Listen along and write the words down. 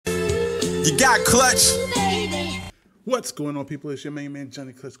You got clutch. What's going on, people? It's your main man,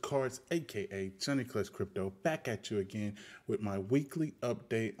 Johnny Clutch Cards, aka Johnny Clutch Crypto, back at you again with my weekly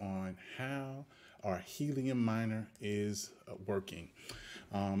update on how our helium miner is working.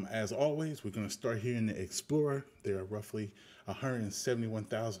 As always, we're going to start here in the Explorer. There are roughly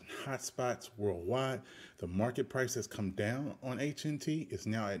 171,000 hotspots worldwide. The market price has come down on HNT. It's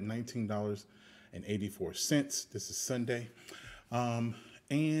now at $19.84. This is Sunday.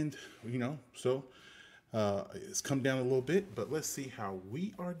 It's come down a little bit, but let's see how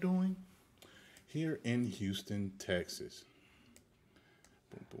we are doing here in Houston, Texas.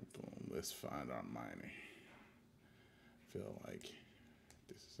 Boom, boom, boom. Let's find our miner. Feel like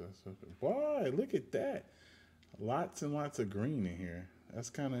this is something. Boy, look at that. Lots and lots of green in here. That's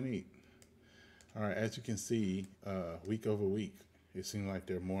kind of neat. All right, as you can see, week over week, it seems like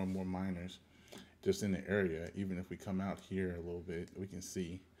there are more and more miners just in the area. Even if we come out here a little bit, we can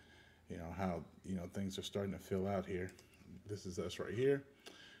see, how, things are starting to fill out here. This is us right here.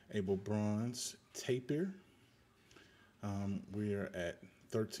 Able Bronze Taper. We are at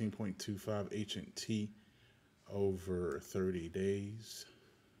 13.25 HNT over 30 days.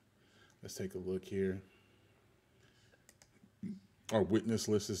 Let's take a look here. Our witness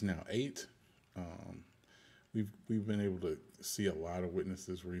list is now 8. We've been able to see a lot of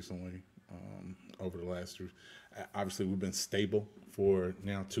witnesses recently. Over the last year. Obviously, we've been stable for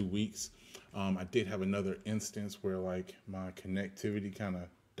now 2 weeks. I did have another instance where my connectivity kind of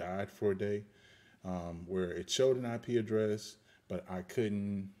died for a day, where it showed an IP address, but I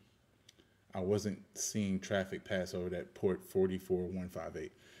wasn't seeing traffic pass over that port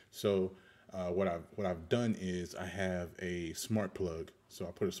 44158. So what I've done is I have a smart plug. So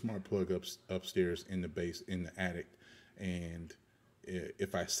I put a smart plug upstairs in the attic, and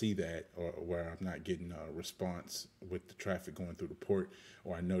if I see that, or where I'm not getting a response with the traffic going through the port,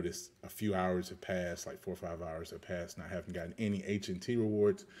 or I notice a few hours have passed, like 4 or 5 hours have passed, and I haven't gotten any HNT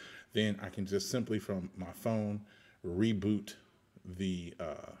rewards, then I can just simply from my phone reboot the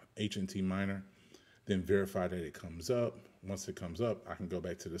HNT miner, then verify that it comes up. Once it comes up, I can go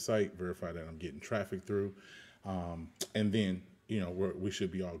back to the site, verify that I'm getting traffic through, and then we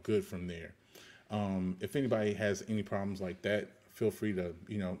should be all good from there. If anybody has any problems like that, feel free to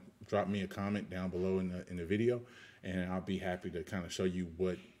drop me a comment down below in the video, and I'll be happy to kind of show you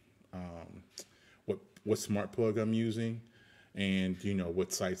what smart plug I'm using, and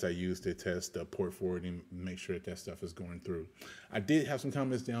what sites I use to test the port forwarding, make sure that stuff is going through. I did have some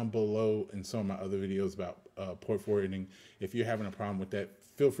comments down below in some of my other videos about port forwarding. If you're having a problem with that,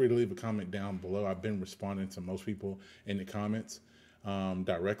 feel free to leave a comment down below. I've been responding to most people in the comments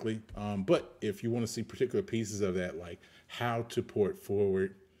directly, but if you want to see particular pieces of that, like how to port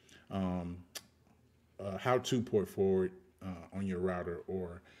forward on your router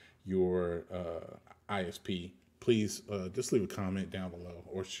or your ISP, please just leave a comment down below,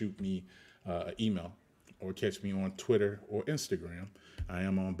 or shoot me an email, or catch me on Twitter or Instagram. I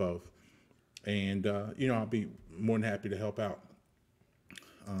am on both, and I'll be more than happy to help out.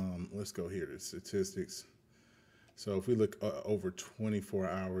 Let's go here to statistics. So if we look over 24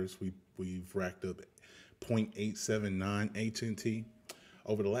 hours, we've racked up 0.879 HNT.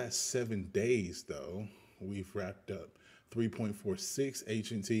 Over the last 7 days, though, we've racked up 3.46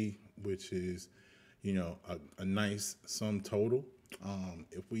 HNT, which is, a nice sum total.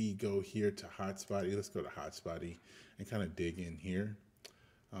 If we go here to Hotspotty, let's go to Hotspotty and kind of dig in here.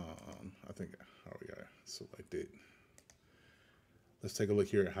 I think we got to select it. Let's take a look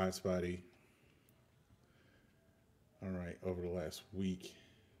here at Hotspotty. All right, over the last week.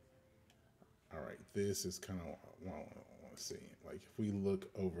 All right, this is kind of what I want to see. Like if we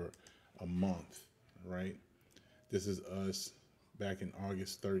look over a month, right? This is us back in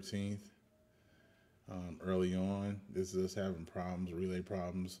August 13th. Early on, this is us having problems, relay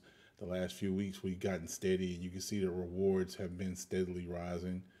problems. The last few weeks we've gotten steady, and you can see the rewards have been steadily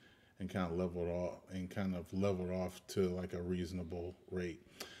rising and kind of leveled off to like a reasonable rate.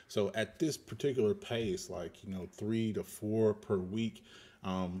 So at this particular pace, 3 to 4 per week,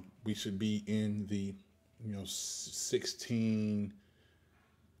 we should be in the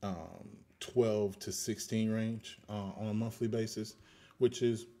 12 to 16 range on a monthly basis, which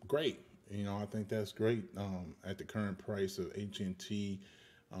is great. I think that's great. At the current price of HNT,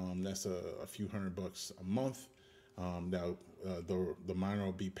 that's a few $100 a month. Now the miner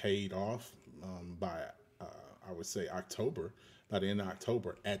will be paid off by I would say October, by the end of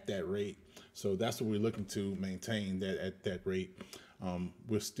October, at that rate. So that's what we're looking to maintain, that at that rate.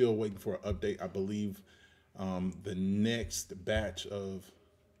 We're still waiting for an update. I believe the next batch of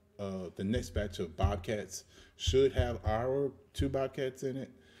Bobcats should have our 2 Bobcats in it.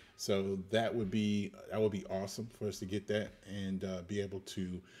 So that would be awesome for us to get that and be able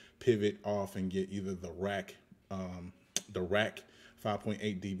to pivot off and get either the rack 5.8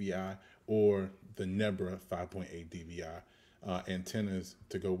 dBi or the Nebra 5.8 dBi antennas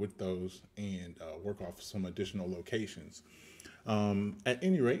to go with those and work off some additional locations. At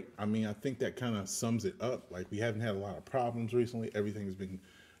any rate, I mean, I think that kind of sums it up. Like, we haven't had a lot of problems recently. Everything's been,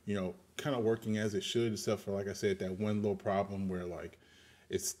 kind of working as it should, except for, like I said, that one little problem where, like,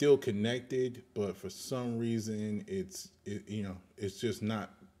 it's still connected, but for some reason it's just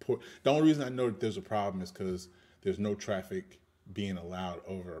not port. The only reason I know that there's a problem is because there's no traffic being allowed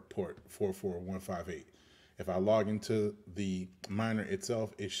over port 44158. If I log into the miner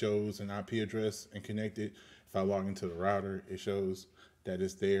itself, it shows an IP address and connected. If I log into the router, it shows that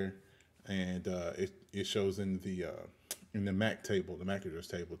it's there, and it shows in the MAC table, the MAC address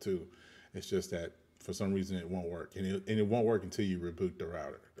table too. It's just that for some reason it won't work, and it won't work until you reboot the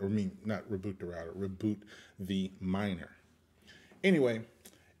router. Or, I mean, not reboot the router, reboot the miner. Anyway,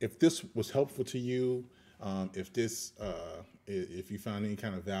 if this was helpful to you, if you found any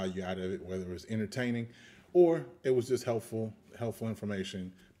kind of value out of it, whether it was entertaining or it was just helpful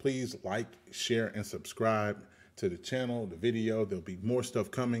information, please like, share, and subscribe to the channel, the video. There'll be more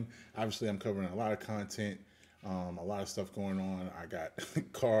stuff coming. Obviously, I'm covering a lot of content, a lot of stuff going on. I got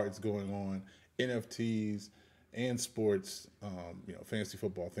cards going on, NFTs, and sports, fantasy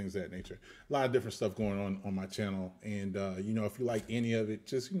football, things of that nature. A lot of different stuff going on my channel. And, if you like any of it,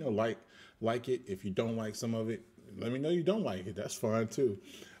 just, like it. If you don't like some of it, let me know you don't like it. That's fine too.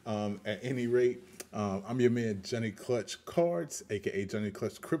 At any rate, I'm your man, Johnny Clutch Cards, aka Johnny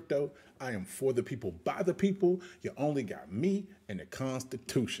Clutch Crypto. I am for the people, by the people. You only got me and the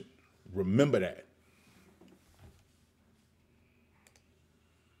Constitution. Remember that.